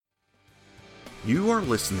You are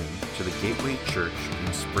listening to the Gateway Church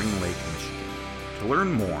in Spring Lake, Michigan. To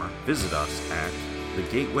learn more, visit us at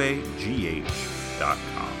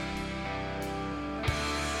thegatewaygh.com.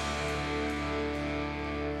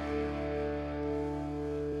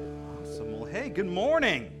 Awesome. Well, hey, good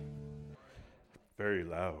morning. Very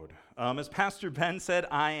loud. As Pastor Ben said,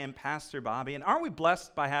 I am Pastor Bobby, and aren't we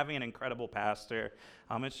blessed by having an incredible pastor?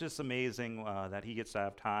 It's just amazing that he gets to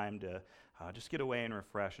have time to just get away and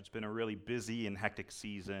refresh. It's been a really busy and hectic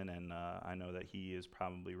season, and I know that he is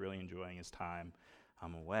probably really enjoying his time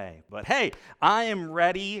away. But hey, I am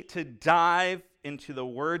ready to dive into the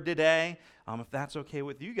Word today, if that's okay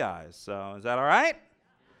with you guys. So is that all right?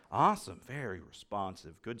 Awesome, very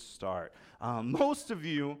responsive, good start. Most of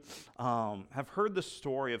you have heard the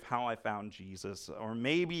story of how I found Jesus, or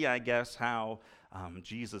maybe, I guess, how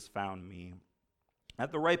Jesus found me.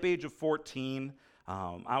 At the ripe age of 14,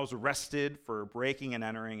 I was arrested for breaking and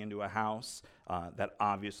entering into a house that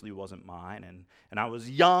obviously wasn't mine, and I was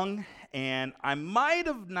young, and I might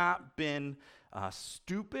have not been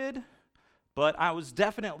stupid, but I was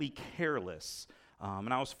definitely careless.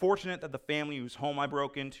 And I was fortunate that the family whose home I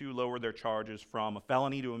broke into lowered their charges from a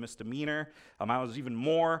felony to a misdemeanor. I was even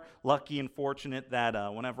more lucky and fortunate that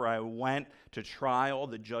whenever I went to trial,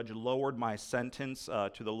 the judge lowered my sentence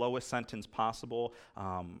to the lowest sentence possible,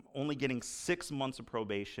 only getting 6 months of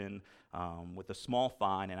probation with a small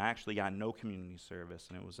fine, and I actually got no community service,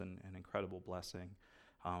 and it was an incredible blessing.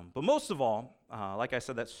 But most of all, like I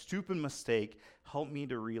said, that stupid mistake helped me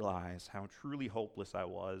to realize how truly hopeless I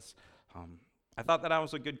was. I thought that I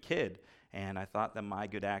was a good kid, and I thought that my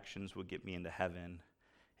good actions would get me into heaven.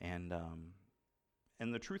 And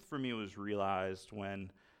the truth for me was realized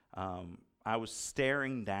when I was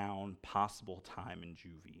staring down possible time in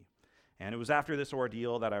juvie. And it was after this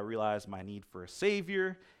ordeal that I realized my need for a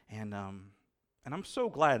Savior, and I'm so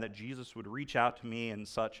glad that Jesus would reach out to me in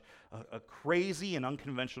such a crazy and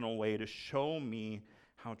unconventional way to show me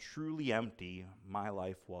how truly empty my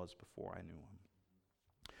life was before I knew Him.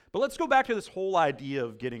 But let's go back to this whole idea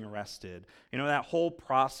of getting arrested. You know, that whole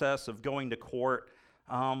process of going to court.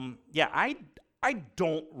 I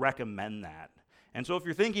don't recommend that. And so if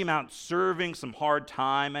you're thinking about serving some hard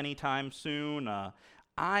time anytime soon,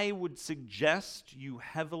 I would suggest you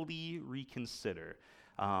heavily reconsider.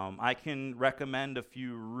 I can recommend a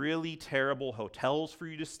few really terrible hotels for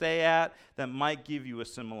you to stay at that might give you a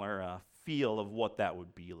similar feel of what that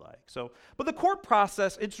would be like. But the court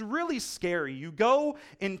process, it's really scary. You go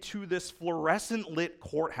into this fluorescent lit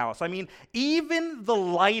courthouse. I mean, even the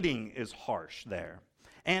lighting is harsh there.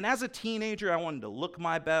 And as a teenager, I wanted to look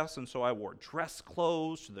my best, and so I wore dress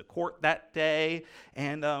clothes to the court that day.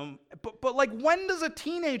 And but like, when does a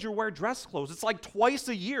teenager wear dress clothes? It's like twice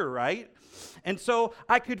a year, right? And so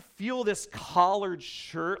I could feel this collared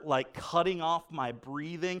shirt like cutting off my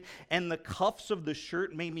breathing, and the cuffs of the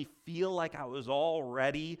shirt made me feel like I was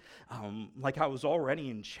already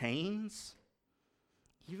in chains.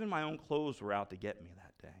 Even my own clothes were out to get me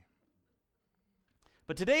that day.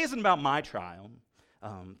 But today isn't about my trial.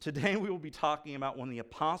 Today we will be talking about when the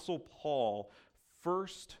Apostle Paul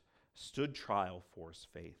first stood trial for his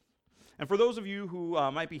faith. And for those of you who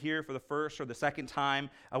might be here for the first or the second time,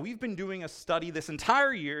 we've been doing a study this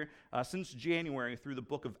entire year since January through the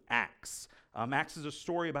book of Acts. Acts is a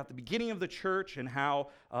story about the beginning of the church and how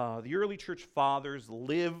the early church fathers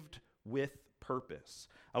lived with purpose.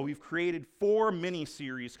 We've created 4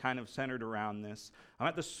 mini-series kind of centered around this.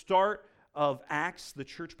 At the start of Acts, the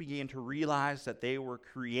church began to realize that they were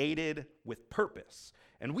created with purpose.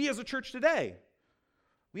 And we as a church today,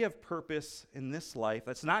 we have purpose in this life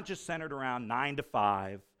that's not just centered around 9 to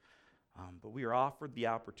 5, but we are offered the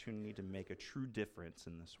opportunity to make a true difference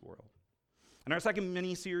in this world. And our second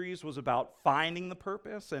mini-series was about finding the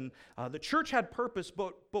purpose, and the church had purpose,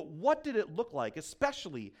 but what did it look like,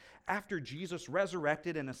 especially after Jesus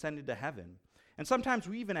resurrected and ascended to heaven? And sometimes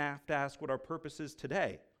we even have to ask what our purpose is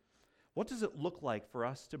today. What does it look like for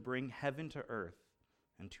us to bring heaven to earth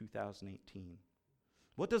in 2018?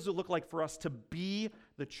 What does it look like for us to be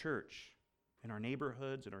the church in our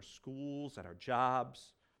neighborhoods, in our schools, at our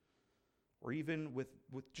jobs, or even with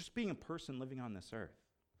just being a person living on this earth?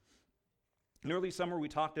 In early summer, we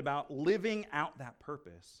talked about living out that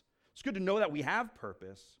purpose. It's good to know that we have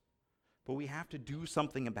purpose, but we have to do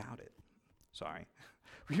something about it.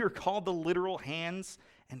 We are called the literal hands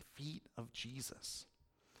and feet of Jesus.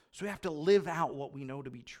 So we have to live out what we know to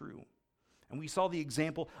be true. And we saw the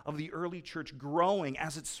example of the early church growing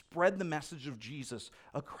as it spread the message of Jesus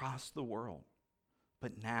across the world.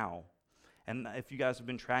 But now, and if you guys have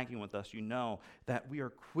been tracking with us, you know that we are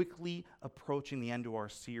quickly approaching the end of our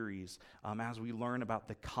series as we learn about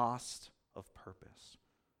the cost of purpose.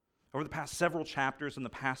 Over the past several chapters in the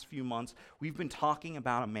past few months, we've been talking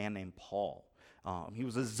about a man named Paul. He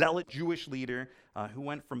was a zealot Jewish leader who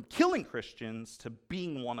went from killing Christians to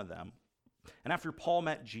being one of them. And after Paul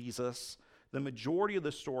met Jesus, the majority of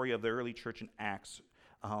the story of the early church in Acts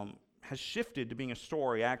has shifted to being a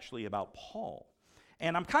story actually about Paul.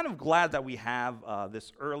 And I'm kind of glad that we have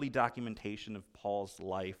this early documentation of Paul's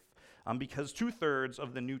life because 2/3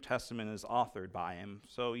 of the New Testament is authored by him.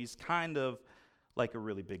 So he's kind of like a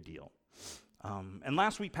really big deal. And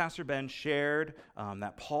last week, Pastor Ben shared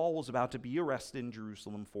that Paul was about to be arrested in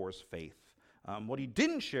Jerusalem for his faith. What he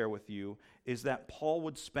didn't share with you is that Paul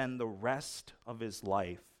would spend the rest of his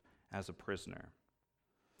life as a prisoner.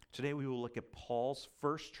 Today we will look at Paul's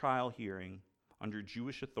first trial hearing under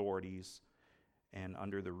Jewish authorities and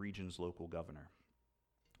under the region's local governor.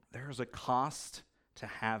 There is a cost to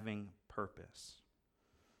having purpose.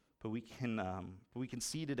 But we can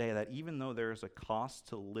see today that even though there is a cost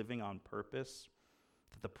to living on purpose,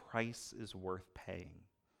 that the price is worth paying.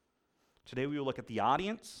 Today we will look at the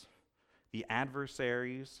audience, the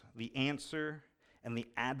adversaries, the answer, and the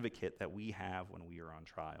advocate that we have when we are on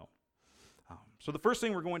trial. So the first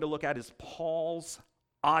thing we're going to look at is Paul's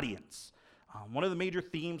audience. One of the major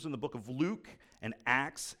themes in the book of Luke and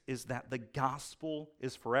Acts is that the gospel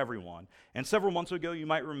is for everyone. And several months ago, you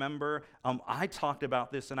might remember, I talked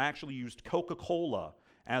about this, and I actually used Coca-Cola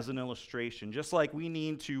as an illustration. Just like we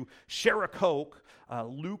need to share a Coke,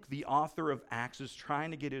 Luke, the author of Acts, is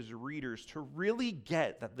trying to get his readers to really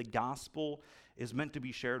get that the gospel is meant to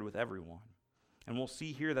be shared with everyone. And we'll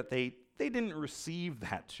see here that they didn't receive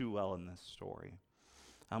that too well in this story.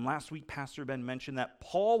 Last week, Pastor Ben mentioned that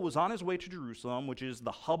Paul was on his way to Jerusalem, which is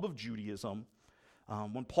the hub of Judaism.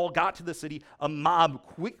 When Paul got to the city, a mob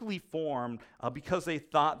quickly formed because they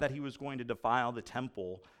thought that he was going to defile the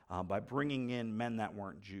temple by bringing in men that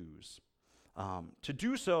weren't Jews. To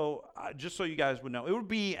do so, just so you guys would know, it would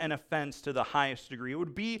be an offense to the highest degree. It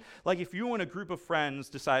would be like if you and a group of friends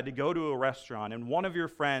decide to go to a restaurant and one of your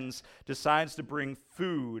friends decides to bring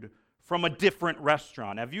food from a different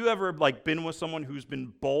restaurant. Have you ever been with someone who's been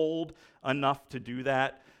bold enough to do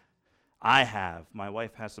that? I have. My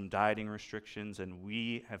wife has some dieting restrictions, and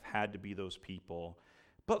we have had to be those people.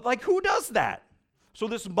 But who does that? So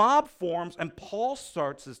this mob forms, and Paul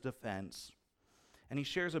starts his defense. And he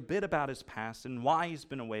shares a bit about his past and why he's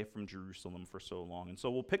been away from Jerusalem for so long. And so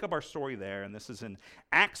we'll pick up our story there, and this is in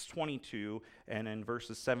Acts 22 and in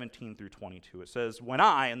verses 17 through 22. It says, when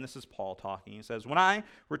I, and this is Paul talking, he says, when I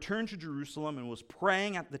returned to Jerusalem and was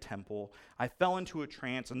praying at the temple, I fell into a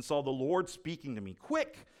trance and saw the Lord speaking to me.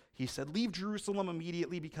 Quick, he said, leave Jerusalem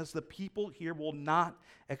immediately because the people here will not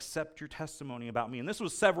accept your testimony about me. And this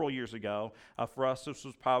was several years ago. For us, this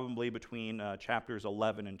was probably between chapters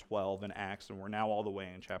 11 and 12 in Acts, and we're now all the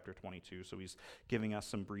way in chapter 22. So he's giving us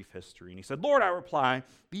some brief history. And he said, Lord, I reply,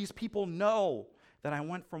 these people know that I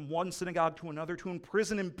went from one synagogue to another to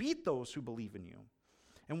imprison and beat those who believe in you.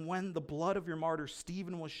 And when the blood of your martyr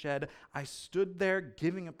Stephen was shed, I stood there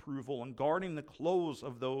giving approval and guarding the clothes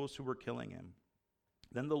of those who were killing him.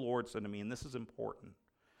 Then the Lord said to me, and this is important,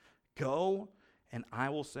 go and I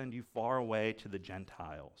will send you far away to the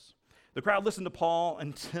Gentiles. The crowd listened to Paul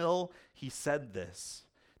until he said this.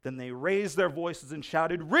 Then they raised their voices and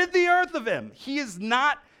shouted, rid the earth of him. He is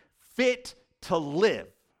not fit to live.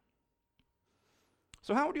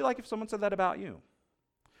 So how would you like if someone said that about you?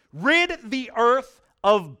 Rid the earth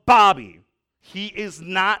of Bobby. He is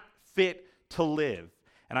not fit to live.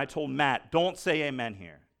 And I told Matt, don't say amen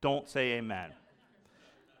here. Don't say amen.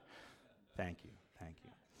 Thank you.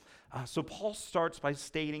 So Paul starts by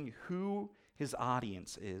stating who his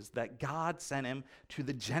audience is, that God sent him to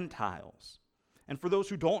the Gentiles. And for those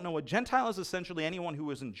who don't know, a Gentile is essentially anyone who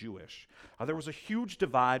isn't Jewish. There was a huge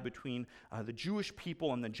divide between the Jewish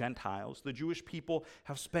people and the Gentiles. The Jewish people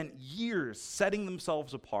have spent years setting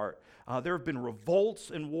themselves apart. There have been revolts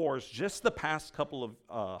and wars just the past couple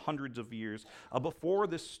of hundreds of years before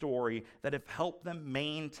this story that have helped them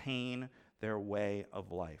maintain their way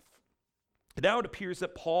of life. Now it appears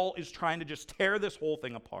that Paul is trying to just tear this whole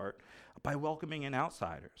thing apart by welcoming in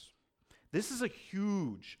outsiders. This is a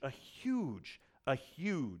huge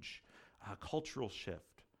cultural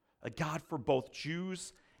shift, a God for both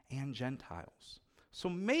Jews and Gentiles. So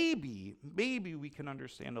maybe we can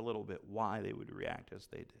understand a little bit why they would react as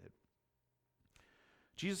they did.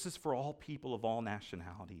 Jesus is for all people of all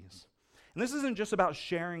nationalities. And this isn't just about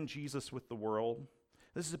sharing Jesus with the world.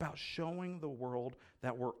 This is about showing the world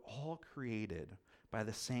that we're all created by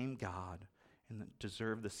the same God and that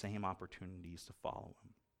deserve the same opportunities to follow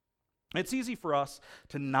him. It's easy for us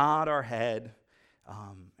to nod our head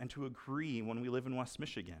and to agree when we live in West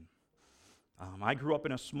Michigan. I grew up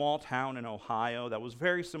in a small town in Ohio that was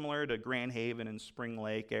very similar to Grand Haven and Spring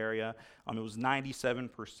Lake area. It was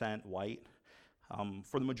 97% white.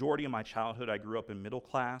 For the majority of my childhood, I grew up in middle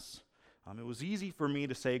class. It was easy for me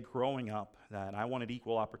to say growing up that I wanted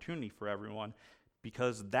equal opportunity for everyone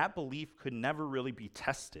because that belief could never really be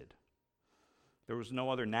tested. There was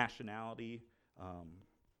no other nationality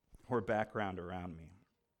or background around me.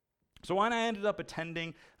 So when I ended up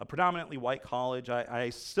attending a predominantly white college, I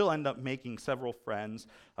still ended up making several friends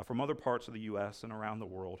from other parts of the U.S. and around the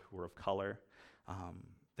world who were of color.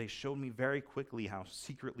 They showed me very quickly how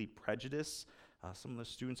secretly prejudiced some of the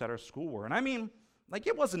students at our school were. And I mean, like,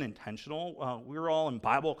 it wasn't intentional. We were all in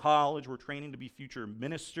Bible college. We're training to be future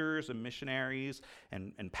ministers and missionaries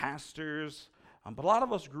and pastors. But a lot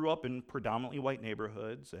of us grew up in predominantly white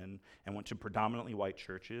neighborhoods and went to predominantly white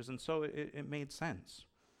churches, and so it made sense.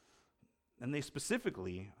 And they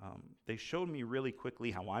specifically, they showed me really quickly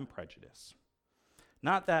how I'm prejudiced.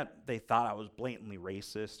 Not that they thought I was blatantly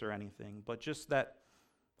racist or anything, but just that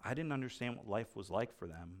I didn't understand what life was like for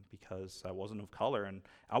them because I wasn't of color and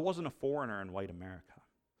I wasn't a foreigner in white America.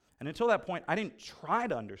 And until that point, I didn't try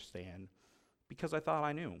to understand because I thought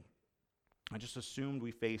I knew. I just assumed we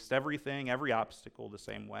faced everything, every obstacle the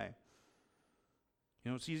same way. You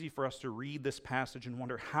know, it's easy for us to read this passage and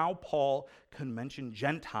wonder how Paul could mention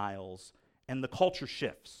Gentiles and the culture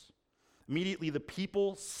shifts. Immediately, the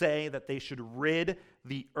people say that they should rid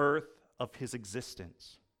the earth of his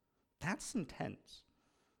existence. That's intense.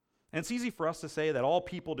 And it's easy for us to say that all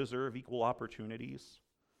people deserve equal opportunities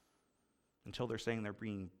until they're saying they're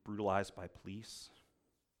being brutalized by police,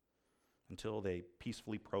 until they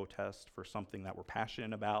peacefully protest for something that we're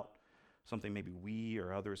passionate about, something maybe we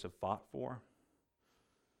or others have fought for.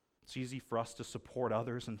 It's easy for us to support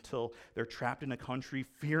others until they're trapped in a country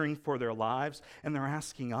fearing for their lives, and they're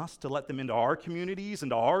asking us to let them into our communities,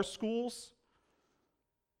 into our schools.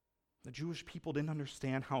 The Jewish people didn't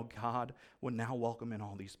understand how God would now welcome in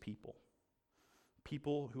all these people.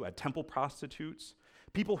 People who had temple prostitutes,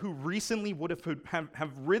 people who recently would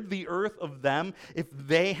have rid the earth of them if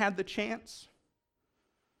they had the chance.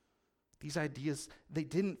 These ideas, they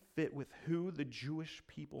didn't fit with who the Jewish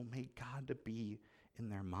people made God to be in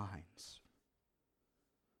their minds.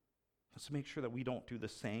 Let's make sure that we don't do the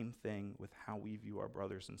same thing with how we view our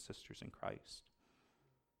brothers and sisters in Christ.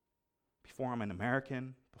 Before I'm an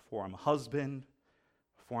American, before I'm a husband,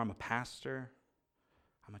 before I'm a pastor,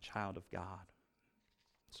 I'm a child of God.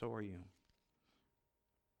 So are you.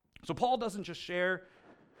 So Paul doesn't just share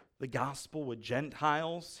the gospel with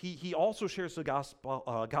Gentiles. He also shares the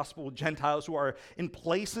gospel with Gentiles who are in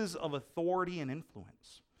places of authority and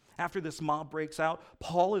influence. After this mob breaks out,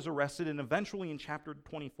 Paul is arrested, and eventually in chapter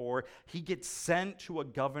 24, he gets sent to a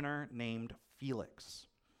governor named Felix.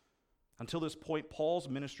 Until this point, Paul's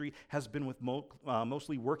ministry has been with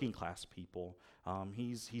mostly working class people.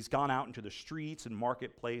 He's gone out into the streets and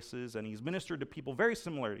marketplaces, and he's ministered to people very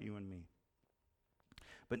similar to you and me.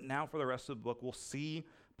 But now for the rest of the book, we'll see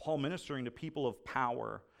Paul ministering to people of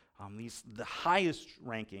power, the highest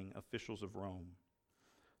ranking officials of Rome.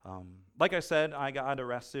 Like I said, I got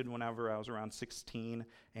arrested whenever I was around 16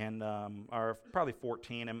 or probably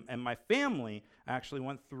 14, and my family actually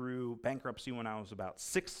went through bankruptcy when I was about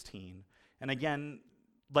 16. And again,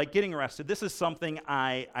 like getting arrested, this is something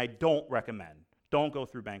I don't recommend. Don't go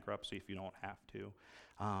through bankruptcy if you don't have to.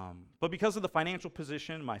 But because of the financial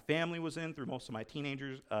position my family was in through most of my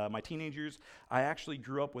teenagers, I actually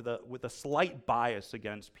grew up with a slight bias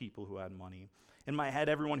against people who had money. In my head,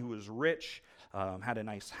 everyone who was rich, had a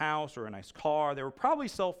nice house or a nice car, they were probably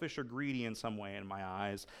selfish or greedy in some way in my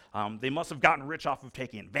eyes. They must have gotten rich off of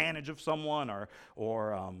taking advantage of someone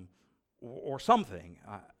or something.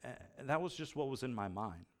 That was just what was in my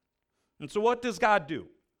mind. And so what does God do?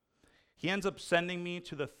 He ends up sending me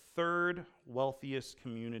to the third wealthiest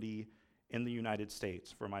community in the United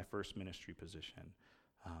States for my first ministry position.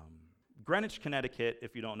 Greenwich, Connecticut,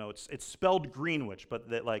 if you don't know, it's spelled Greenwich, but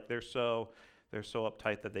they're so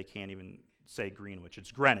uptight that they can't even say Greenwich.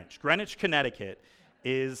 It's Greenwich. Greenwich, Connecticut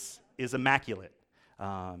is immaculate.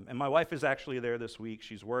 And my wife is actually there this week.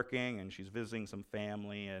 She's working and she's visiting some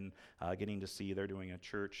family and getting to see they're doing a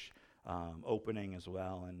church opening as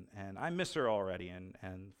well. And I miss her already,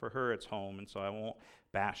 and for her it's home, and so I won't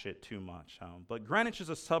bash it too much. But Greenwich is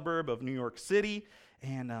a suburb of New York City,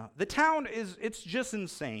 and the town it's just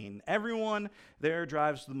insane. Everyone there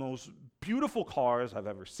drives the most beautiful cars I've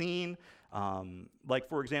ever seen. Like,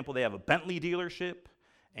 for example, they have a Bentley dealership,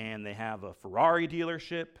 and they have a Ferrari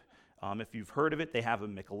dealership. If you've heard of it, they have a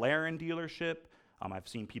McLaren dealership. I've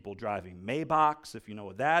seen people driving Maybachs, if you know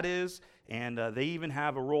what that is, and they even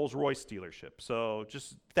have a Rolls-Royce dealership. So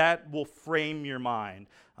just that will frame your mind.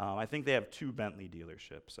 I think they have 2 Bentley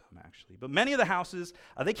dealerships, actually. But many of the houses,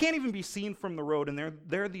 they can't even be seen from the road, and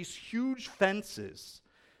there are these huge fences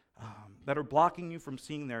that are blocking you from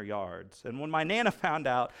seeing their yards. And when my Nana found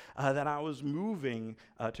out that I was moving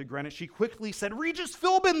to Greenwich, she quickly said, "Regis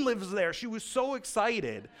Philbin lives there." She was so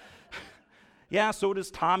excited. Yeah, so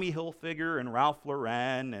does Tommy Hilfiger and Ralph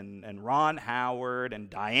Lauren and Ron Howard and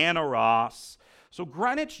Diana Ross. So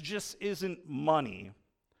Greenwich just isn't money.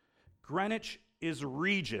 Greenwich is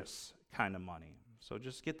Regis kind of money. So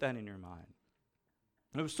just get that in your mind.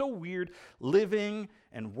 It was so weird living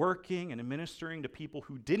and working and administering to people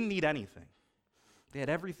who didn't need anything. They had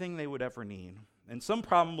everything they would ever need. And some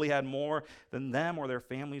probably had more than them or their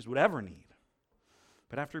families would ever need.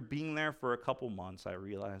 But after being there for a couple months, I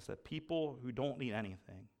realized that people who don't need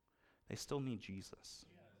anything, they still need Jesus,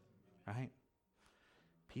 right?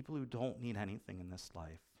 People who don't need anything in this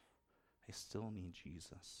life, they still need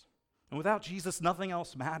Jesus. And without Jesus, nothing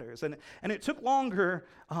else matters. And it took longer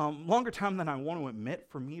time than I want to admit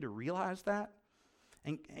for me to realize that.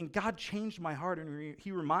 And God changed my heart, and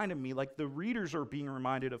he reminded me, like the readers are being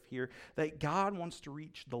reminded of here, that God wants to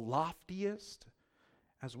reach the loftiest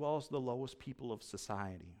as well as the lowest people of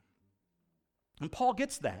society. And Paul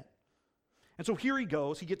gets that. And so here he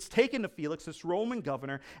goes. He gets taken to Felix, this Roman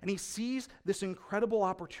governor, and he sees this incredible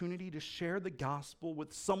opportunity to share the gospel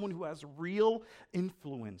with someone who has real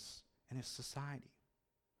influence in his society.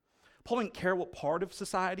 Paul didn't care what part of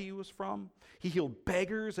society he was from. He healed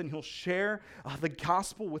beggars, and he'll share the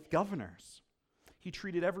gospel with governors. He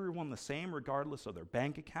treated everyone the same, regardless of their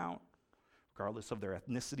bank account, regardless of their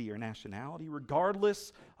ethnicity or nationality,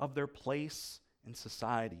 regardless of their place in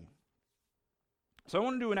society. So I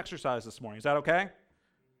want to do an exercise this morning. Is that okay?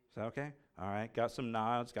 Is that okay? All right. Got some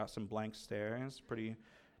nods, got some blank stares.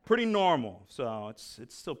 Pretty normal. So it's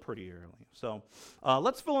still pretty early. So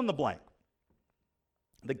let's fill in the blank.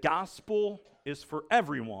 The gospel is for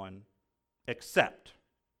everyone except.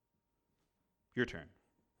 Your turn.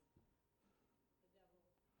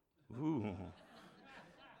 Ooh.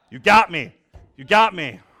 You got me. You got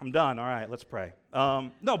me. I'm done. All right, let's pray.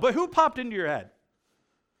 No, but who popped into your head?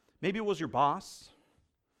 Maybe it was your boss.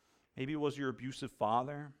 Maybe it was your abusive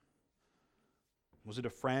father. Was it a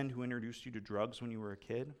friend who introduced you to drugs when you were a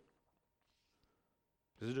kid?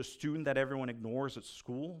 Is it a student that everyone ignores at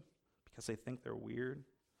school because they think they're weird?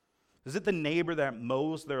 Is it the neighbor that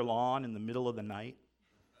mows their lawn in the middle of the night?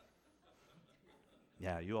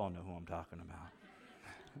 Yeah, you all know who I'm talking about.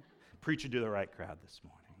 Preaching to the right crowd this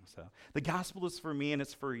morning. So the gospel is for me, and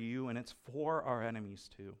it's for you, and it's for our enemies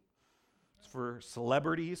too. It's for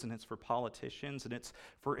celebrities, and it's for politicians, and it's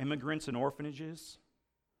for immigrants and orphanages.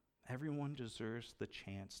 Everyone deserves the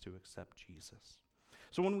chance to accept Jesus.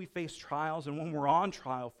 So when we face trials and when we're on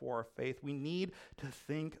trial for our faith, we need to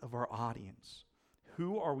think of our audience.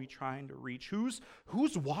 Who are we trying to reach?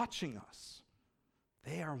 Who's watching us?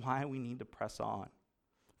 They are why we need to press on.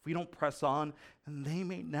 If we don't press on, then they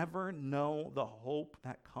may never know the hope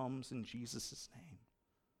that comes in Jesus' name.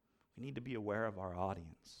 We need to be aware of our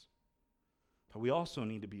audience. But we also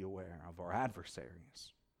need to be aware of our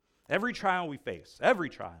adversaries. Every trial we face, every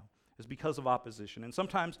trial, is because of opposition. And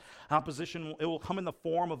sometimes opposition, it will come in the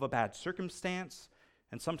form of a bad circumstance.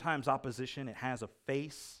 And sometimes opposition, it has a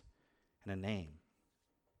face and a name.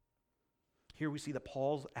 Here we see that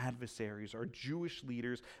Paul's adversaries are Jewish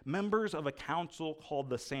leaders, members of a council called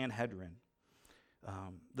the Sanhedrin.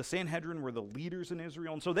 The Sanhedrin were the leaders in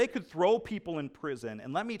Israel, and so they could throw people in prison.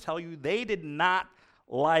 And let me tell you, they did not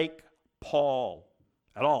like Paul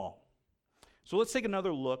at all. So let's take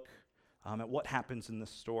another look at what happens in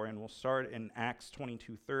this story, and we'll start in Acts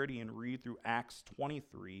 22:30 and read through Acts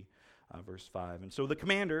 23, verse 5. And so the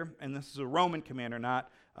commander, and this is a Roman commander,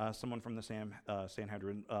 not someone from the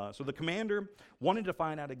Sanhedrin. So the commander wanted to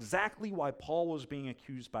find out exactly why Paul was being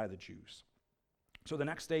accused by the Jews. So the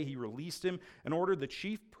next day he released him and ordered the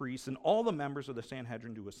chief priests and all the members of the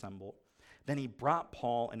Sanhedrin to assemble. Then he brought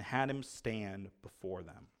Paul and had him stand before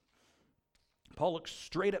them. Paul looked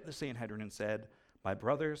straight at the Sanhedrin and said, "My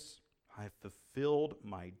brothers, I have fulfilled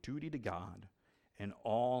my duty to God in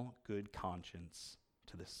all good conscience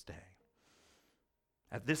to this day."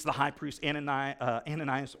 At this, the high priest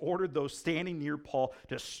Ananias ordered those standing near Paul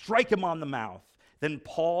to strike him on the mouth. Then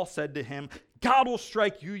Paul said to him, "God will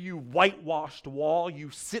strike you, you whitewashed wall.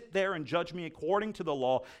 You sit there and judge me according to the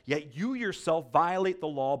law, yet you yourself violate the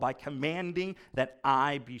law by commanding that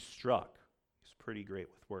I be struck." He's pretty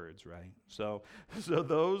great with words, right? So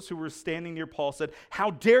those who were standing near Paul said,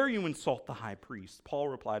 "How dare you insult the high priest?" Paul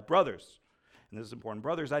replied, "Brothers, and this is important,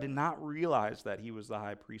 brothers, I did not realize that he was the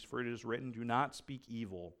high priest, for it is written, do not speak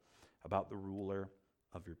evil about the ruler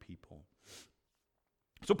of your people.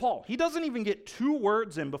 So Paul, he doesn't even get 2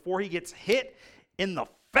 words in before he gets hit in the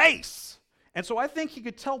face. And so I think he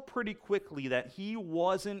could tell pretty quickly that he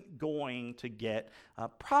wasn't going to get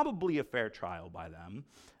probably a fair trial by them.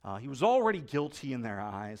 He was already guilty in their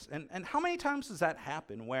eyes. And how many times does that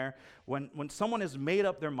happen where when someone has made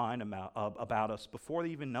up their mind about us before they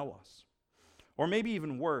even know us? Or maybe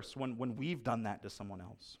even worse, when we've done that to someone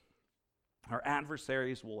else. Our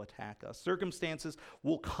adversaries will attack us. Circumstances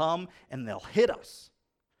will come and they'll hit us.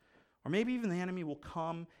 Or maybe even the enemy will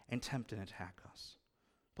come and tempt and attack us.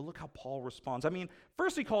 But look how Paul responds. I mean,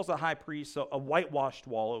 first he calls the high priest a whitewashed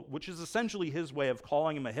wall, which is essentially his way of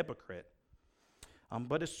calling him a hypocrite.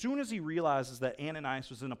 But as soon as he realizes that Ananias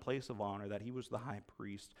was in a place of honor, that he was the high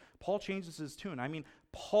priest, Paul changes his tune. I mean,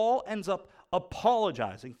 Paul ends up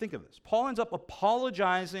apologizing. Think of this. Paul ends up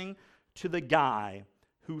apologizing to the guy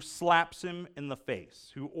who slaps him in the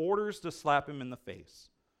face, who orders to slap him in the face.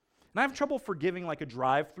 And I have trouble forgiving like a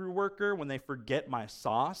drive-through worker when they forget my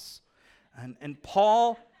sauce. And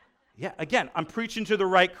Paul, yeah, again, I'm preaching to the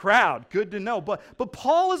right crowd. Good to know. But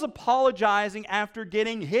Paul is apologizing after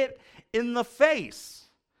getting hit in the face.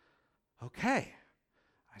 Okay,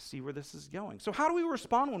 I see where this is going. So how do we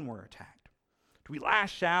respond when we're attacked? Do we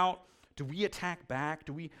lash out? Do we attack back?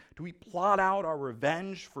 Do we plot out our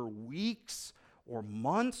revenge for weeks or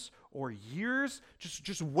months or years,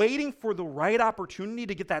 just waiting for the right opportunity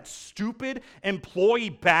to get that stupid employee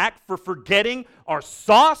back for forgetting our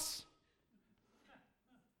sauce?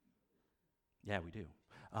 Yeah, we do.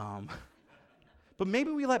 But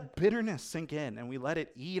maybe we let bitterness sink in and we let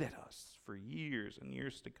it eat at us for years and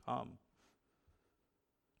years to come.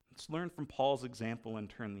 Let's learn from Paul's example and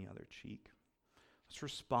turn the other cheek. Let's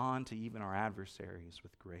respond to even our adversaries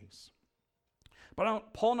with grace.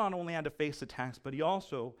 But Paul not only had to face attacks, but he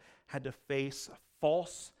also had to face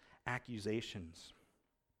false accusations.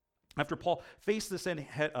 After Paul faced the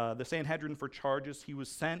Sanhedrin for charges, he was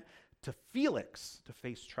sent to Felix to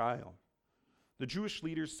face trial. The Jewish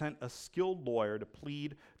leaders sent a skilled lawyer to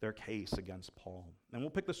plead their case against Paul. And we'll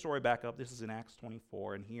pick the story back up. This is in Acts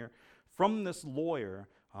 24. And here, from this lawyer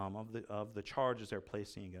of the charges they're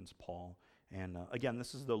placing against Paul. And again,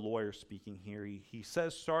 this is the lawyer speaking here. He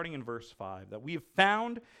says, starting in verse 5, that we have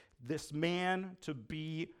found this man to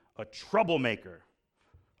be a troublemaker.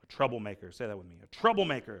 A troublemaker. Say that with me. A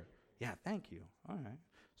troublemaker. Yeah, thank you. All right.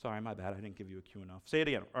 Sorry, my bad. I didn't give you a cue enough. Say it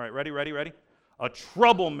again. All right, ready? A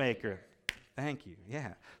troublemaker. Thank you,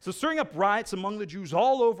 yeah. So stirring up riots among the Jews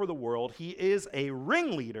all over the world, he is a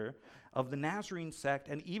ringleader of the Nazarene sect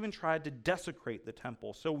and even tried to desecrate the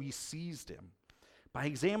temple, so we seized him. By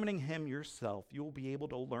examining him yourself, you will be able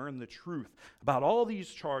to learn the truth about all these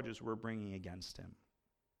charges we're bringing against him.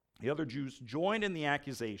 The other Jews joined in the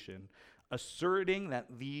accusation, asserting that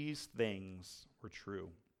these things were true.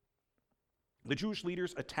 The Jewish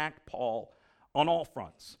leaders attacked Paul on all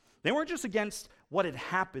fronts. They weren't just against what had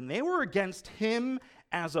happened. They were against him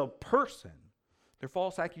as a person. Their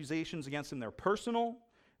false accusations against him, they're personal,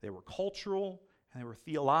 they were cultural, and they were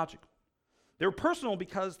theological. They were personal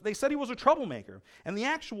because they said he was a troublemaker. And the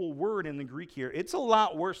actual word in the Greek here, it's a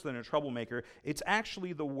lot worse than a troublemaker. It's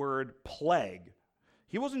actually the word plague.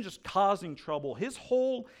 He wasn't just causing trouble. His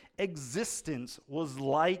whole existence was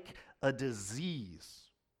like a disease.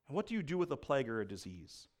 And what do you do with a plague or a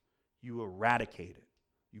disease? You eradicate it.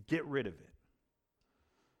 You get rid of it.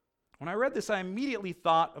 When I read this, I immediately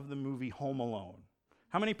thought of the movie Home Alone.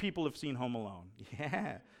 How many people have seen Home Alone?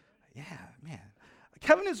 Yeah, man.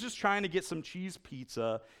 Kevin is just trying to get some cheese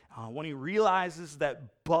pizza when he realizes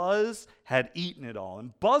that Buzz had eaten it all.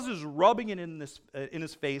 And Buzz is rubbing it in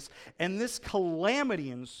his face, and this calamity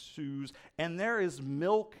ensues, and there is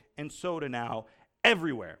milk and soda now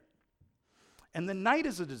everywhere. And the night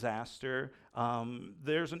is a disaster.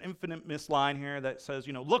 There's an infinite miss line here that says,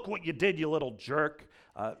 look what you did, you little jerk.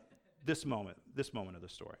 This moment of the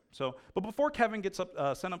story. But before Kevin gets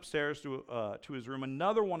sent upstairs to his room,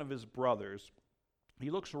 another one of his brothers, he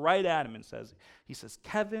looks right at him and says,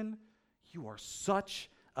 Kevin, you are such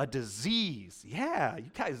a disease. Yeah, you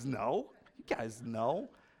guys know.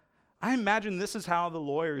 I imagine this is how the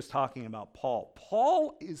lawyer is talking about Paul.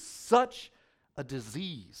 Paul is such a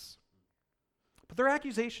disease. But their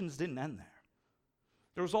accusations didn't end there.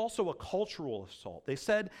 There was also a cultural assault. They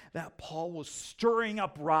said that Paul was stirring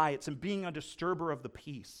up riots and being a disturber of the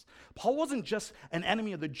peace. Paul wasn't just an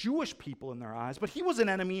enemy of the Jewish people in their eyes, but he was an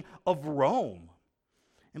enemy of Rome.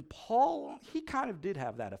 And Paul, he kind of did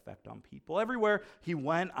have that effect on people. Everywhere he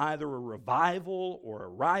went, either a revival or a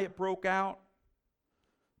riot broke out.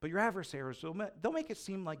 But your adversaries, they'll make it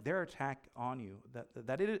seem like their attack on you,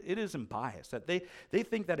 that it isn't biased, that they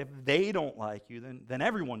think that if they don't like you, then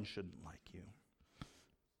everyone shouldn't like you.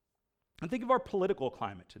 And think of our political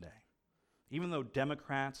climate today. Even though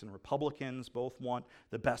Democrats and Republicans both want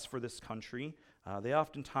the best for this country, they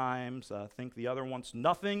oftentimes think the other wants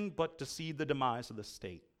nothing but to see the demise of the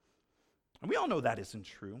state. And we all know that isn't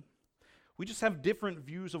true. We just have different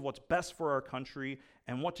views of what's best for our country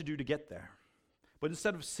and what to do to get there. But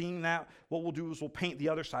instead of seeing that, what we'll do is we'll paint the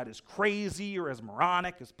other side as crazy or as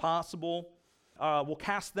moronic as possible. We'll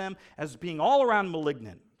cast them as being all around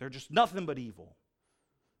malignant. They're just nothing but evil.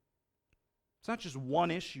 It's not just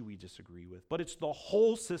one issue we disagree with, but it's the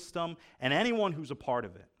whole system and anyone who's a part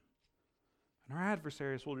of it. And our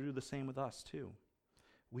adversaries will do the same with us too.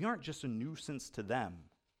 We aren't just a nuisance to them.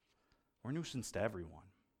 We're a nuisance to everyone.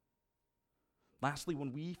 Lastly,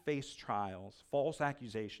 when we face trials, false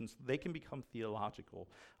accusations, they can become theological,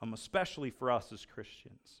 especially for us as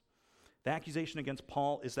Christians. The accusation against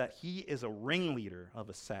Paul is that he is a ringleader of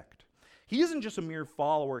a sect. He isn't just a mere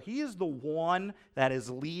follower. He is the one that is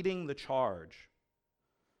leading the charge.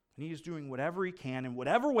 And he is doing whatever he can in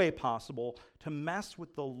whatever way possible to mess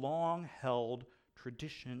with the long-held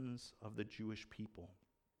traditions of the Jewish people.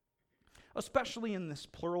 Especially in this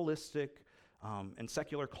pluralistic and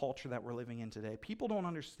secular culture that we're living in today, people don't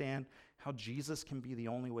understand how Jesus can be the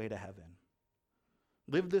only way to heaven.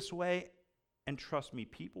 Live this way, and trust me,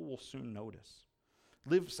 people will soon notice.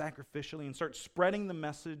 Live sacrificially and start spreading the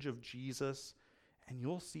message of Jesus, and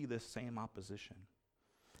you'll see this same opposition.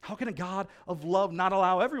 How can a God of love not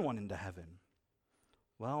allow everyone into heaven?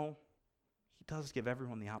 Well, he does give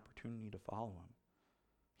everyone the opportunity to follow him.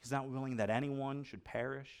 He's not willing that anyone should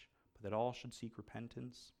perish, but that all should seek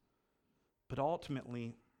repentance. But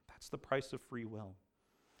ultimately, that's the price of free will.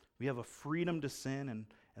 We have a freedom to sin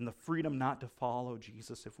and the freedom not to follow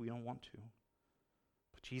Jesus if we don't want to.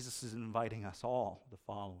 But Jesus is inviting us all to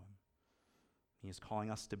follow him. He is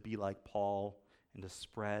calling us to be like Paul and to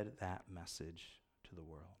spread that message to the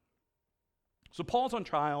world. So Paul's on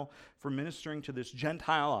trial for ministering to this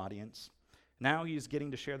Gentile audience. Now he's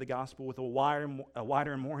getting to share the gospel with a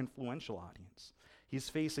wider and more influential audience. He's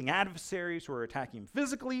facing adversaries who are attacking him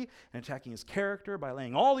physically and attacking his character by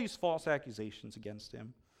laying all these false accusations against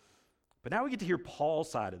him. But now we get to hear Paul's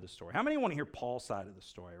side of the story. How many want to hear Paul's side of the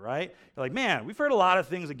story, right? You're like, man, we've heard a lot of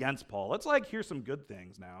things against Paul. Let's hear some good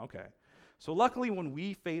things now. Okay. So luckily when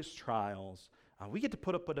we face trials, we get to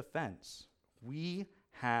put up a defense. We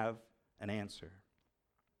have an answer.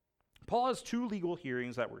 Paul has two legal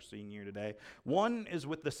hearings that we're seeing here today. One is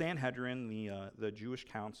with the Sanhedrin, the Jewish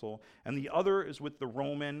council, and the other is with the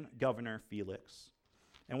Roman governor Felix.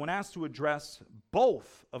 And when asked to address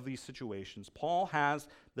both of these situations, Paul has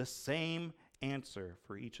the same answer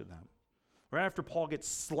for each of them. Right after Paul gets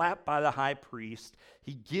slapped by the high priest,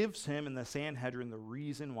 he gives him and the Sanhedrin the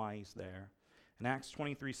reason why he's there. In Acts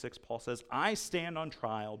 23:6, Paul says, I stand on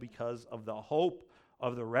trial because of the hope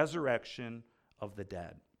of the resurrection of the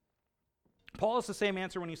dead. Paul has the same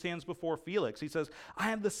answer when he stands before Felix. He says, I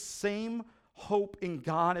have the same hope in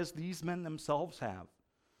God as these men themselves have,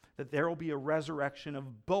 that there will be a resurrection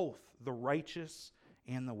of both the righteous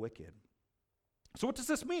and the wicked. So what does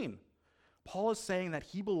this mean? Paul is saying that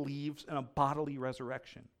he believes in a bodily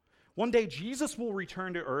resurrection. One day Jesus will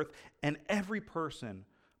return to earth and every person,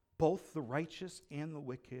 both the righteous and the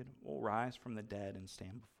wicked, will rise from the dead and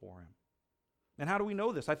stand before him. And how do we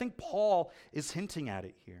know this? I think Paul is hinting at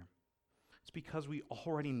it here. It's because we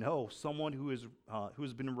already know someone who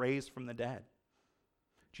has been raised from the dead.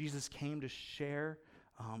 Jesus came to share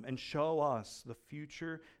and show us the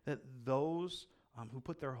future that those who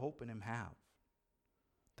put their hope in him have.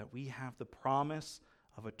 That we have the promise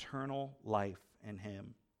of eternal life in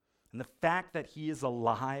him. And the fact that he is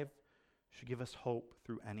alive should give us hope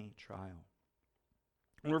through any trial.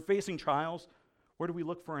 When we're facing trials, where do we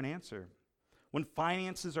look for an answer? When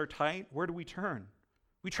finances are tight, where do we turn?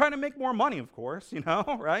 We try to make more money, of course,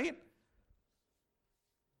 right?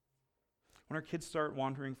 When our kids start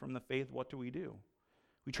wandering from the faith, what do?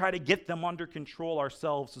 We try to get them under control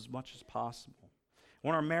ourselves as much as possible.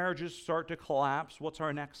 When our marriages start to collapse, what's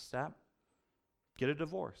our next step? Get a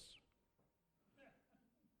divorce.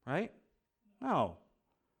 Right? No.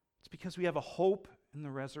 It's because we have a hope in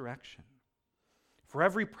the resurrection. For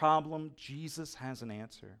every problem, Jesus has an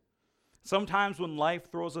answer. Sometimes when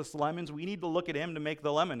life throws us lemons, we need to look at him to make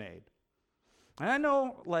the lemonade. And I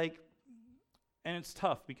know, and it's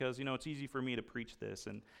tough because, it's easy for me to preach this,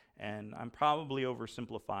 and I'm probably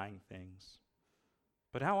oversimplifying things.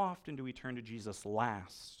 But how often do we turn to Jesus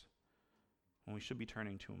last when we should be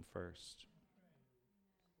turning to him first?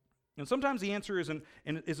 And sometimes the answer isn't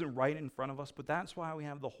right in front of us, but that's why we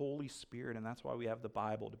have the Holy Spirit, and that's why we have the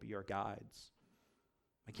Bible to be our guides.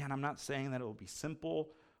 Again, I'm not saying that it will be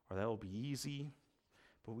simple or that it will be easy,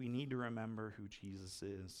 but we need to remember who Jesus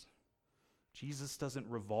is. Jesus doesn't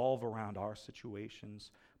revolve around our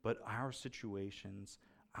situations, but our situations,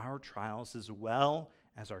 our trials, as well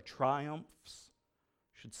as our triumphs,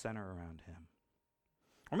 should center around him.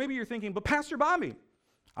 Or maybe you're thinking, but Pastor Bobby,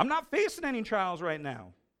 I'm not facing any trials right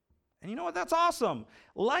now. And you know what? That's awesome.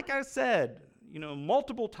 Like I said,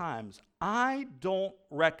 multiple times, I don't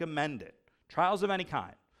recommend it. Trials of any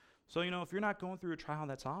kind. So, if you're not going through a trial,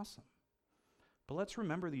 that's awesome. But let's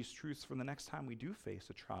remember these truths for the next time we do face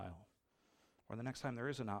a trial, or the next time there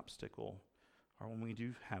is an obstacle, or when we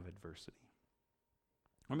do have adversity.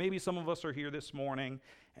 Or maybe some of us are here this morning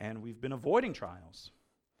and we've been avoiding trials.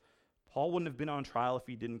 Paul wouldn't have been on trial if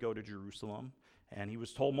he didn't go to Jerusalem, and he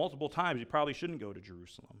was told multiple times he probably shouldn't go to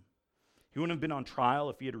Jerusalem. He wouldn't have been on trial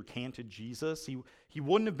if he had recanted Jesus. He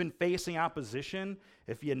wouldn't have been facing opposition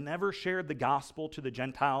if he had never shared the gospel to the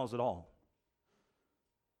Gentiles at all.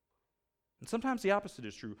 And sometimes the opposite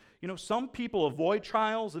is true. Some people avoid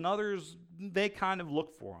trials and others, they kind of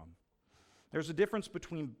look for them. There's a difference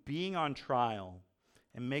between being on trial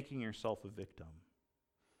and making yourself a victim.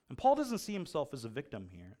 And Paul doesn't see himself as a victim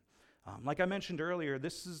here. Like I mentioned earlier,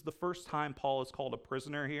 this is the first time Paul is called a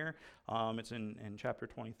prisoner here. It's in chapter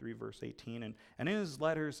 23, verse 18. And in his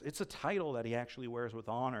letters, it's a title that he actually wears with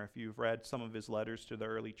honor. If you've read some of his letters to the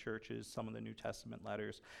early churches, some of the New Testament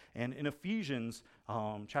letters. And in Ephesians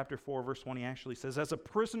chapter 4, verse 1, he actually says, "As a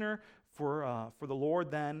prisoner for the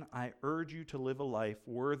Lord, then, I urge you to live a life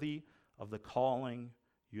worthy of the calling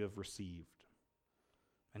you have received."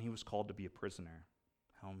 And he was called to be a prisoner.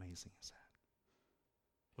 How amazing is that?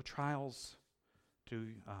 What trials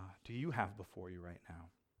do you have before you right now?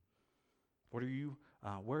 Where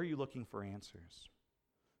are you looking for answers?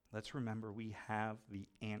 Let's remember we have the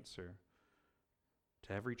answer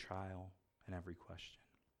to every trial and every question.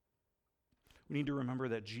 We need to remember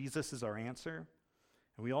that Jesus is our answer,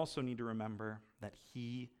 and we also need to remember that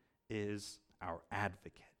he is our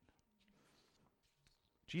advocate.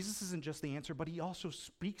 Jesus isn't just the answer, but he also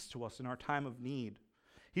speaks to us in our time of need.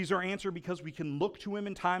 He's our answer because we can look to him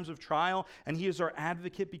in times of trial, and he is our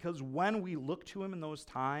advocate because when we look to him in those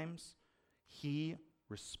times, he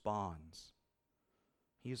responds.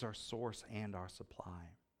 He is our source and our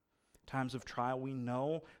supply. Times of trial, we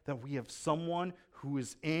know that we have someone who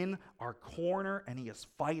is in our corner and he is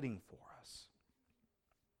fighting for us.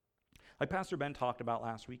 Like Pastor Ben talked about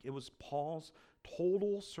last week, it was Paul's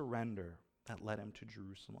total surrender that led him to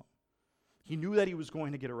Jerusalem. He knew that he was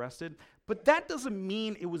going to get arrested, but that doesn't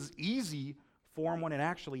mean it was easy for him when it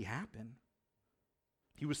actually happened.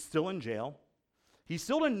 He was still in jail. He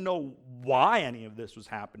still didn't know why any of this was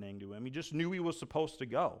happening to him. He just knew he was supposed to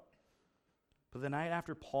go. But the night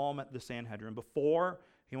after Paul met the Sanhedrin, before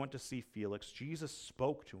he went to see Felix, Jesus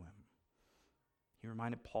spoke to him. He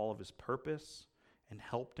reminded Paul of his purpose and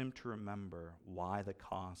helped him to remember why the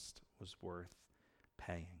cost was worth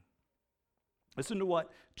paying. Listen to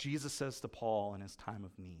what Jesus says to Paul in his time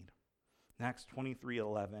of need. In Acts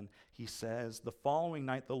 23:11, he says, "The following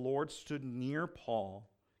night the Lord stood near Paul."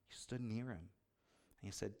 He stood near him. And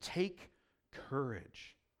he said, "Take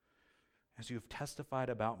courage. As you have testified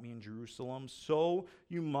about me in Jerusalem, so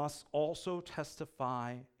you must also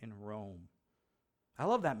testify in Rome." I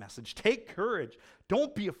love that message. Take courage.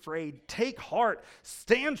 Don't be afraid. Take heart.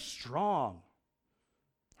 Stand strong.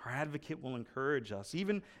 Our advocate will encourage us,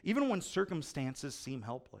 even when circumstances seem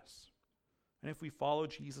helpless. And if we follow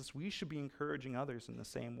Jesus, we should be encouraging others in the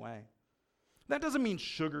same way. That doesn't mean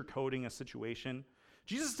sugarcoating a situation.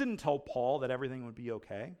 Jesus didn't tell Paul that everything would be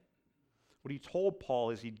okay. What he told Paul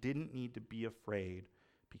is he didn't need to be afraid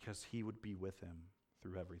because he would be with him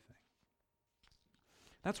through everything.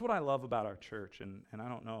 That's what I love about our church, and I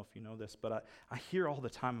don't know if you know this, but I hear all the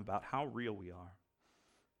time about how real we are.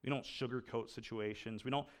 We don't sugarcoat situations. We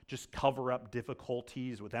don't just cover up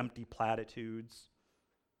difficulties with empty platitudes.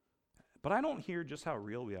 But I don't hear just how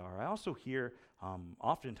real we are. I also hear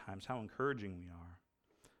oftentimes how encouraging we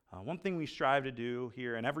are. One thing we strive to do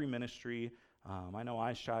here in every ministry, I know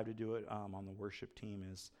I strive to do it on the worship team,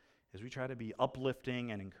 is we try to be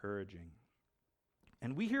uplifting and encouraging.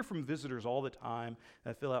 And we hear from visitors all the time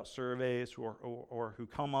that fill out surveys or who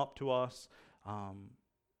come up to us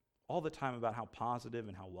all the time about how positive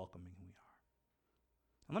and how welcoming we are.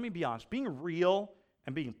 And let me be honest, being real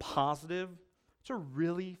and being positive, it's a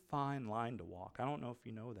really fine line to walk. I don't know if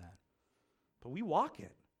you know that, but we walk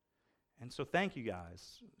it. And so thank you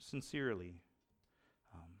guys, sincerely.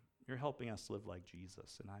 You're helping us live like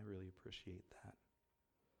Jesus, and I really appreciate that.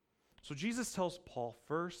 So Jesus tells Paul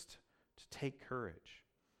first to take courage.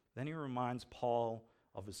 Then he reminds Paul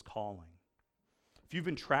of his calling. If you've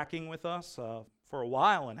been tracking with us for a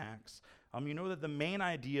while in Acts, you know that the main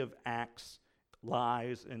idea of Acts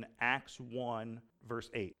lies in Acts 1, verse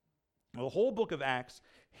 8. Now, the whole book of Acts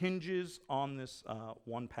hinges on this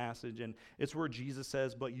one passage, and it's where Jesus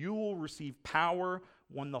says, "But you will receive power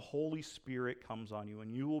when the Holy Spirit comes on you,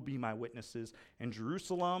 and you will be my witnesses in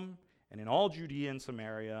Jerusalem and in all Judea and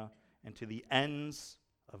Samaria and to the ends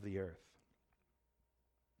of the earth."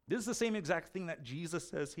 This is the same exact thing that Jesus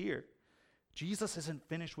says here. Jesus isn't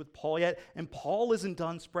finished with Paul yet, and Paul isn't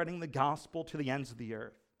done spreading the gospel to the ends of the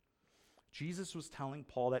earth. Jesus was telling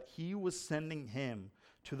Paul that he was sending him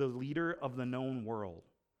to the leader of the known world.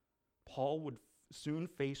 Paul would soon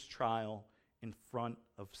face trial in front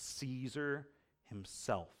of Caesar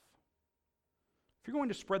himself. If you're going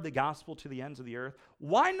to spread the gospel to the ends of the earth,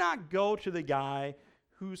 why not go to the guy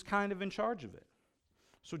who's kind of in charge of it?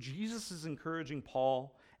 So Jesus is encouraging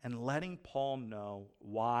Paul and letting Paul know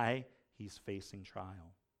why he's facing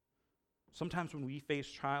trial. Sometimes when we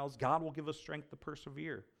face trials, God will give us strength to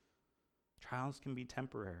persevere. Trials can be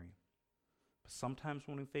temporary. But sometimes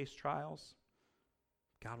when we face trials,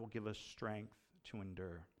 God will give us strength to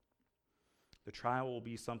endure. The trial will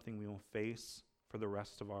be something we will face for the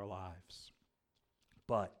rest of our lives,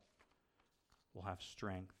 but we'll have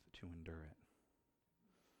strength to endure it.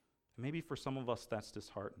 And maybe for some of us, that's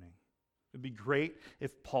disheartening. It'd be great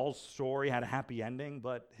if Paul's story had a happy ending,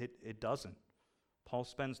 but it doesn't. Paul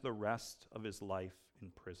spends the rest of his life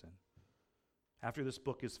in prison. After this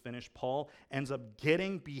book is finished, Paul ends up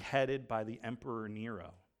getting beheaded by the Emperor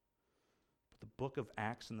Nero. But the book of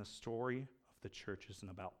Acts and the story of the church isn't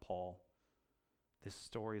about Paul. This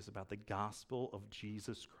story is about the gospel of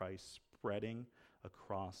Jesus Christ spreading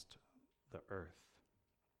across the earth.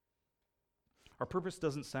 Our purpose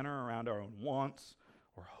doesn't center around our own wants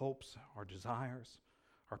or hopes or desires.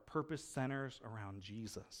 Our purpose centers around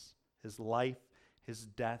Jesus, his life, his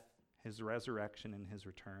death, his resurrection, and his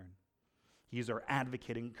return. He's our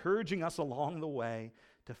advocate, encouraging us along the way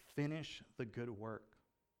to finish the good work.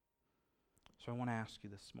 So I want to ask you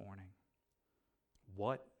this morning,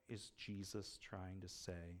 what is Jesus trying to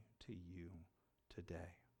say to you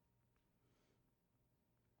today?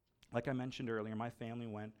 Like I mentioned earlier, my family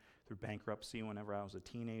went through bankruptcy whenever I was a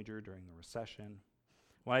teenager during the recession.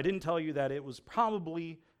 Well, I didn't tell you that it was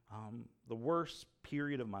probably the worst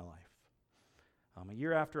period of my life. A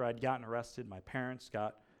year after I'd gotten arrested, my parents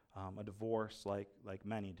got a divorce like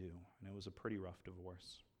many do, and it was a pretty rough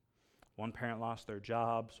divorce. One parent lost their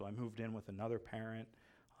job, so I moved in with another parent.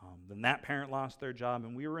 Then that parent lost their job,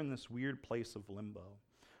 and we were in this weird place of limbo.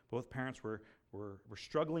 Both parents were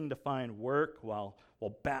struggling to find work while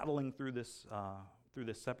battling through this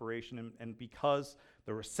separation, and because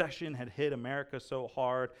the recession had hit America so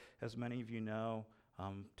hard, as many of you know,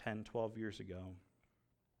 10, 12 years ago,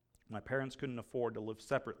 my parents couldn't afford to live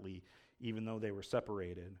separately, even though they were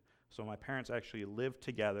separated. So my parents actually lived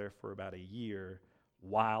together for about a year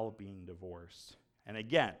while being divorced. And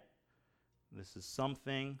again, this is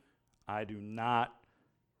something I do not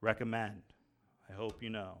recommend. I hope you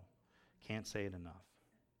know. Can't say it enough.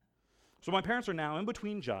 So my parents are now in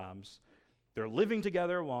between jobs. They're living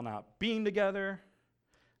together while not being together.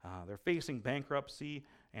 They're facing bankruptcy,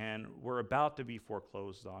 and we're about to be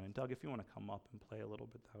foreclosed on. And Doug, if you want to come up and play a little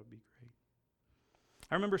bit, that would be great.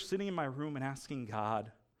 I remember sitting in my room and asking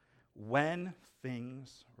God when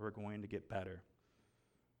things were going to get better.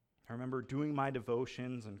 I remember doing my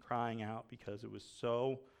devotions and crying out because it was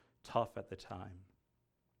so tough at the time.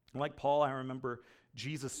 Like Paul, I remember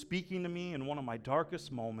Jesus speaking to me in one of my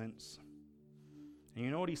darkest moments. And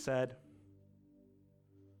you know what he said?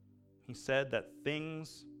 He said that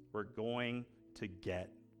things were going to get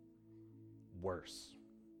worse.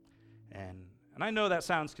 And I know that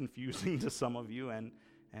sounds confusing to some of you, and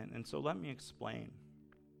so let me explain.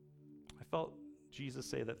 I felt Jesus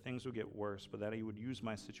say that things would get worse, but that he would use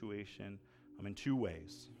my situation in two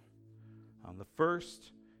ways. The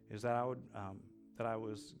first is that I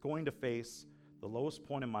was going to face the lowest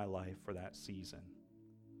point in my life for that season.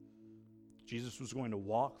 Jesus was going to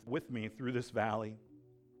walk with me through this valley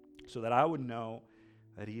so that I would know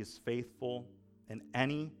that he is faithful in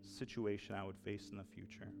any situation I would face in the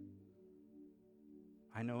future.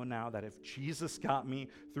 I know now that if Jesus got me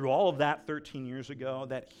through all of that 13 years ago,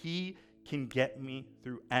 that he can get me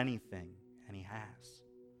through anything, and he has.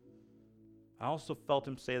 I also felt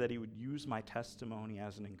him say that he would use my testimony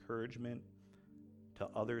as an encouragement to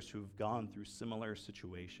others who've gone through similar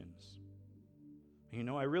situations. You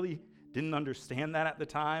know, I really didn't understand that at the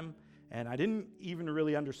time, and I didn't even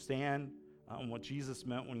really understand what Jesus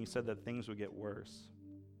meant when he said that things would get worse.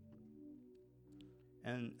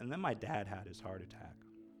 And then my dad had his heart attack.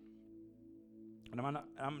 And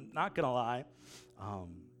I'm not going to lie,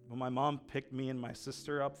 when my mom picked me and my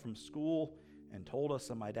sister up from school and told us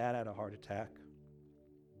that my dad had a heart attack,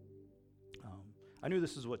 I knew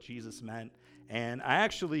this is what Jesus meant. And I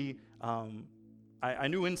actually, I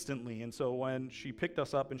knew instantly. And so when she picked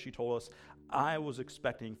us up and she told us, I was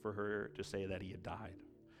expecting for her to say that he had died.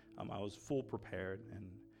 I was full prepared.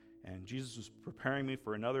 And Jesus was preparing me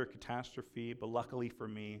for another catastrophe. But luckily for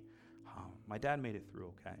me, my dad made it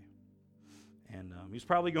through okay. And he's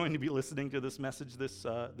probably going to be listening to this message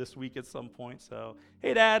this week at some point. So,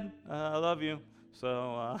 hey, Dad, I love you.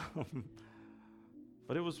 So,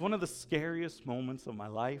 but it was one of the scariest moments of my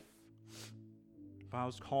life. But I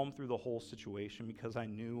was calm through the whole situation because I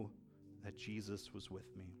knew that Jesus was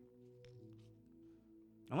with me.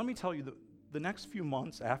 And let me tell you, the next few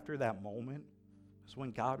months after that moment is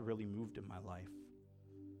when God really moved in my life.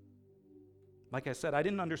 Like I said, I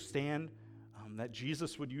didn't understand that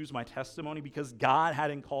Jesus would use my testimony because God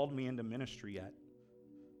hadn't called me into ministry yet.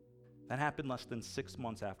 That happened less than 6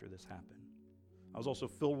 months after this happened. I was also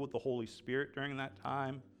filled with the Holy Spirit during that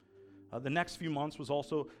time. The next few months was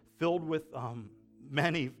also filled with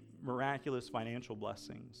many miraculous financial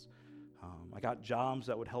blessings. I got jobs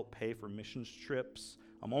that would help pay for missions trips,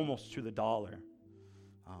 almost to the dollar.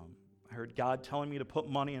 I heard God telling me to put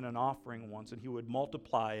money in an offering once, and he would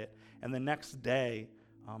multiply it. And the next day,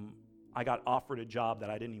 I got offered a job that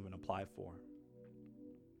I didn't even apply for.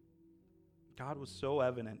 God was so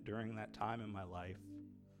evident during that time in my life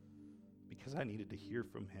because I needed to hear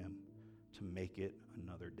from him to make it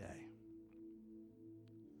another day.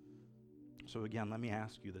 So again, let me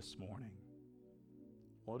ask you this morning,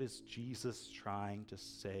 what is Jesus trying to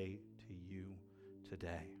say to you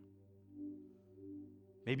today?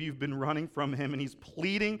 Maybe you've been running from him and he's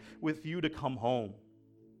pleading with you to come home.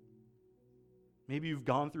 Maybe you've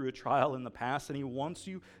gone through a trial in the past and he wants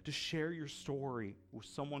you to share your story with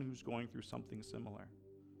someone who's going through something similar.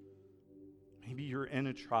 Maybe you're in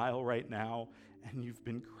a trial right now and you've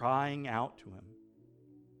been crying out to him.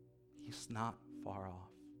 He's not far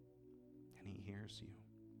off and he hears you.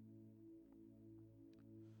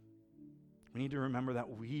 We need to remember that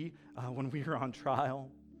when we are on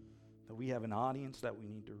trial, that we have an audience that we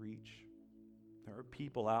need to reach. There are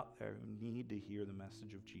people out there who need to hear the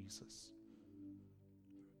message of Jesus.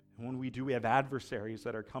 And when we do, we have adversaries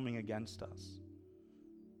that are coming against us.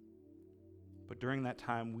 But during that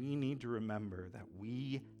time, we need to remember that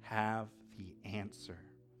we have the answer.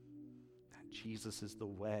 That Jesus is the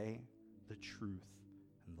way, the truth,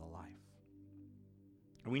 and the life.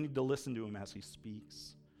 And we need to listen to him as he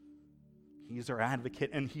speaks. He is our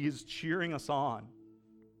advocate, and he is cheering us on.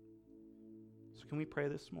 So can we pray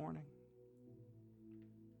this morning?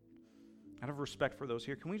 Out of respect for those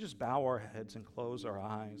here, can we just bow our heads and close our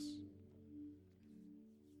eyes?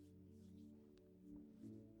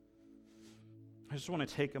 I just want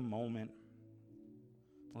to take a moment.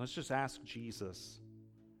 Let's just ask Jesus.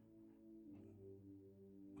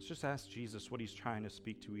 Let's just ask Jesus what he's trying to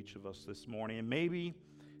speak to each of us this morning. And maybe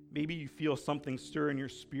you feel something stir in your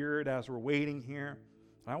spirit as we're waiting here.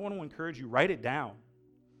 I want to encourage you, write it down.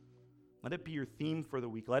 Let it be your theme for the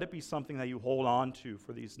week. Let it be something that you hold on to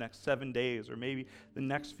for these next 7 days, or maybe the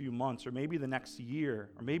next few months, or maybe the next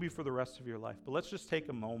year, or maybe for the rest of your life. But let's just take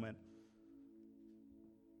a moment.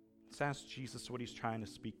 Let's ask Jesus what he's trying to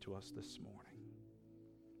speak to us this morning.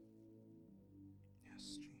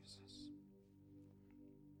 Yes, Jesus.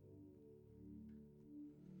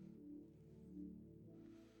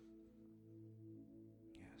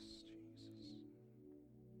 Yes, Jesus.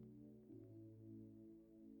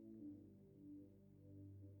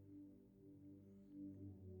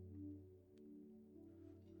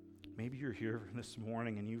 Maybe you're here this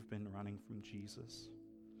morning and you've been running from Jesus.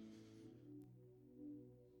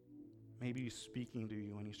 Maybe he's speaking to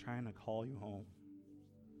you and he's trying to call you home.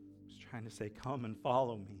 He's trying to say, come and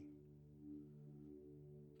follow me.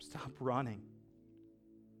 Stop running.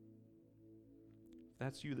 If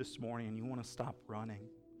that's you this morning and you want to stop running,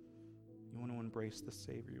 you want to embrace the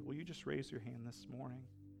Savior, will you just raise your hand this morning?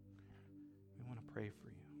 We want to pray for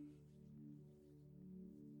you.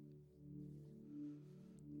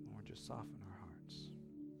 Lord, just soften our hearts.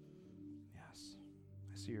 Yes,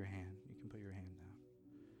 I see your hand. You can put your hand down.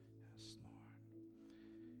 Yes, Lord.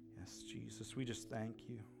 Yes, Jesus, we just thank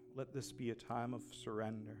you. Let this be a time of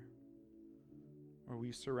surrender, where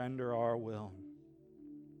we surrender our will.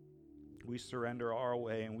 We surrender our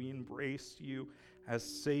way, and we embrace you as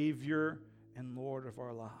Savior and Lord of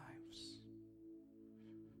our lives.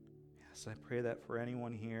 Yes, Jesus, I pray that for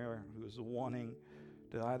anyone here who is wanting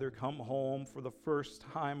to either come home for the first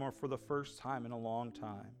time or for the first time in a long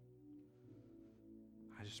time,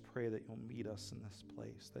 I just pray that you'll meet us in this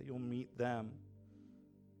place, that you'll meet them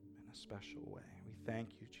in a special way. We thank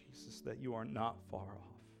you, Jesus, that you are not far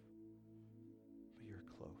off, but you're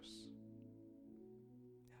close.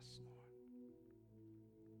 Yes, Lord.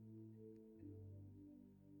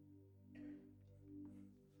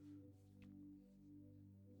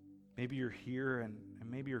 Maybe you're here and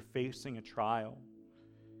maybe you're facing a trial.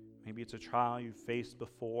 Maybe it's a trial you've faced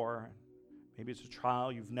before. Maybe it's a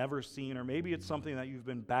trial you've never seen, or maybe it's something that you've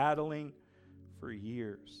been battling for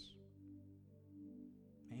years.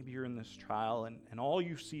 Maybe you're in this trial and all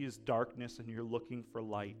you see is darkness and you're looking for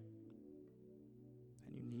light.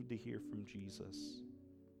 And you need to hear from Jesus.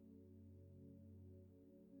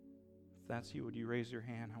 If that's you, would you raise your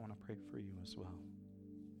hand? I want to pray for you as well.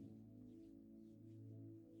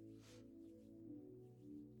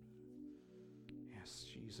 Yes,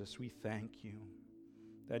 Jesus, we thank you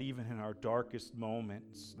that even in our darkest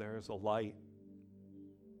moments, there is a light.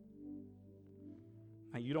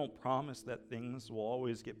 Now, you don't promise that things will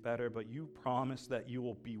always get better, but you promise that you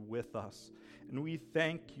will be with us. And we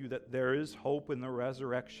thank you that there is hope in the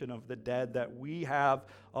resurrection of the dead, that we have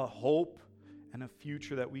a hope and a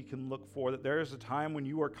future that we can look for, that there is a time when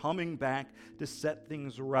you are coming back to set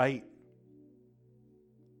things right.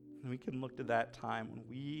 And we can look to that time when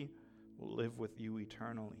we will live with you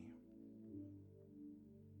eternally.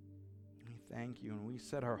 Thank you, and we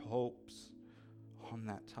set our hopes on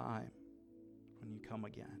that time when you come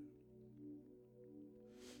again.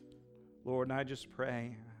 Lord, and I just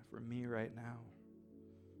pray for me right now.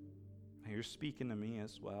 You're speaking to me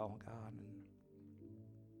as well, God. And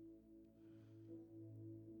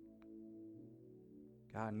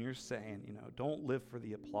God, and you're saying, don't live for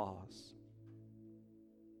the applause.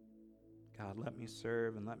 God, let me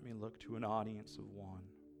serve and let me look to an audience of one.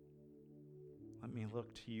 Let me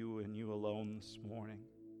look to you and you alone this morning.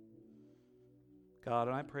 God,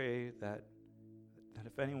 and I pray that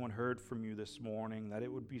if anyone heard from you this morning, that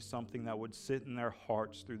it would be something that would sit in their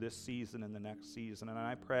hearts through this season and the next season. And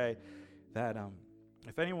I pray that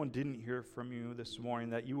if anyone didn't hear from you this morning,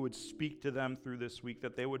 that you would speak to them through this week,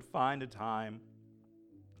 that they would find a time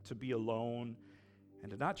to be alone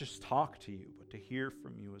and to not just talk to you, but to hear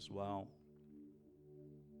from you as well.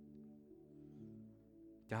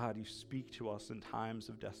 God, you speak to us in times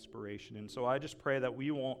of desperation. And so I just pray that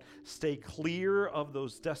we won't stay clear of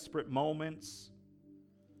those desperate moments.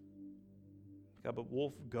 God, but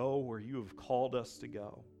we'll go where you have called us to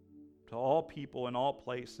go. To all people in all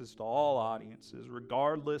places, to all audiences,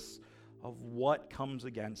 regardless of what comes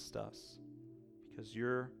against us. Because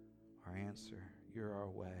you're our answer. You're our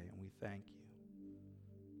way. And we thank you.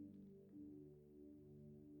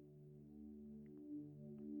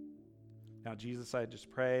 Now, Jesus, I just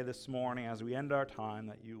pray this morning as we end our time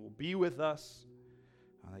that you will be with us,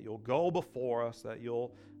 that you'll go before us, that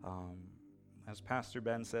you'll, as Pastor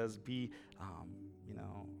Ben says, be,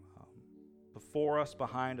 before us,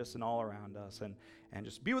 behind us, and all around us. And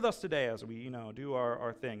just be with us today as we, do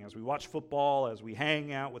our thing, as we watch football, as we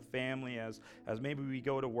hang out with family, as maybe we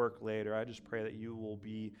go to work later. I just pray that you will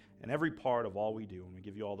be in every part of all we do. And we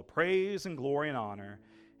give you all the praise and glory and honor.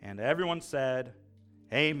 And everyone said,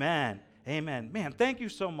 amen. Amen. Man, thank you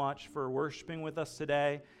so much for worshiping with us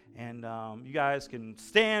today. And you guys can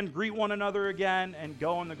stand, greet one another again, and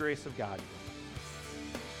go in the grace of God.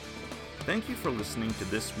 Thank you for listening to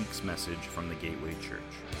this week's message from the Gateway Church.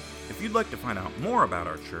 If you'd like to find out more about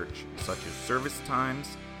our church, such as service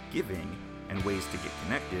times, giving, and ways to get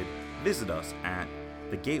connected, visit us at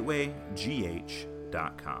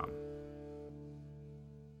thegatewaygh.com.